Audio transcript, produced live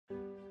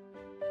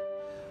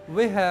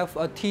We have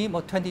a team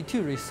of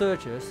 22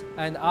 researchers,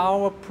 and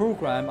our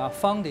program are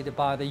funded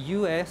by the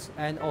US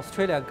and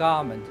Australia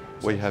government.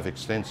 We have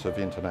extensive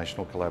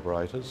international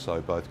collaborators, so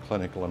both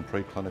clinical and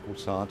preclinical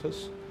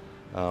scientists,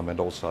 and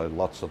also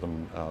lots of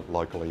them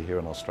locally here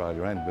in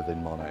Australia and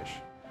within Monash.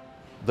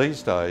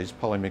 These days,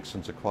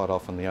 polymyxins are quite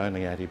often the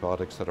only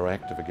antibiotics that are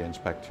active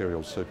against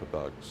bacterial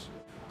superbugs.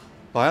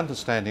 By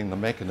understanding the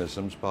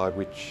mechanisms by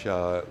which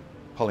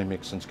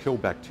polymyxins kill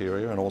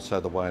bacteria and also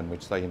the way in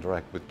which they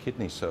interact with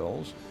kidney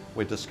cells,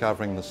 we're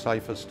discovering the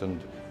safest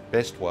and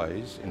best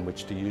ways in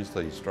which to use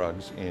these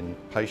drugs in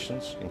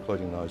patients,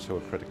 including those who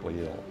are critically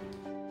ill.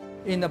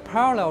 In a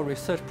parallel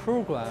research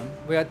program,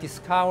 we have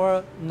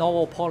discovered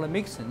novel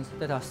polymyxins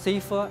that are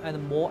safer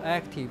and more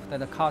active than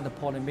the current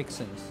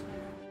polymyxins.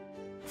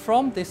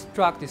 From this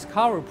drug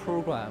discovery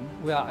program,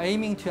 we are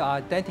aiming to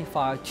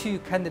identify 2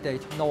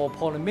 candidate novel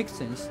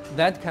polymyxins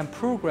that can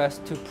progress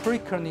to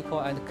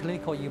preclinical and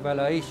clinical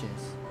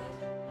evaluations.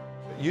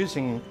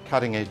 Using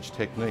cutting-edge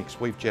techniques,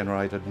 we've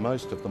generated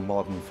most of the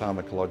modern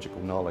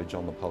pharmacological knowledge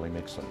on the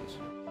polymyxins.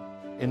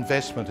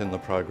 Investment in the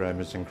program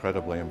is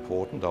incredibly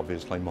important.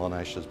 Obviously,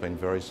 Monash has been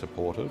very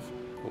supportive,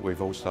 but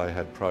we've also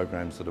had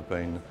programs that have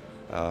been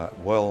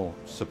well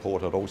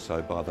supported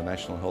also by the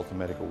National Health and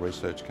Medical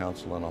Research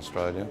Council in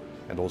Australia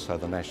and also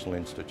the National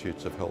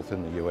Institutes of Health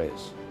in the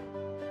US.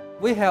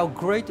 We have a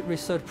great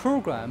research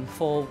program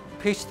for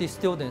PhD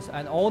students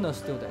and honor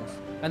students,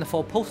 and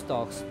for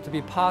postdocs to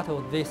be part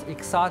of this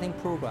exciting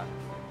program.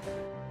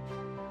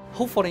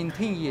 Hopefully in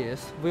 10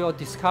 years, we will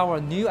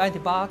discover new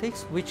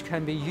antibiotics which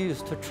can be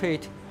used to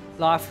treat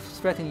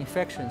life-threatening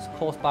infections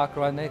caused by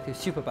gram-negative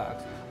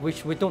superbugs,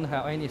 which we don't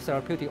have any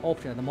therapeutic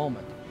option at the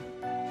moment.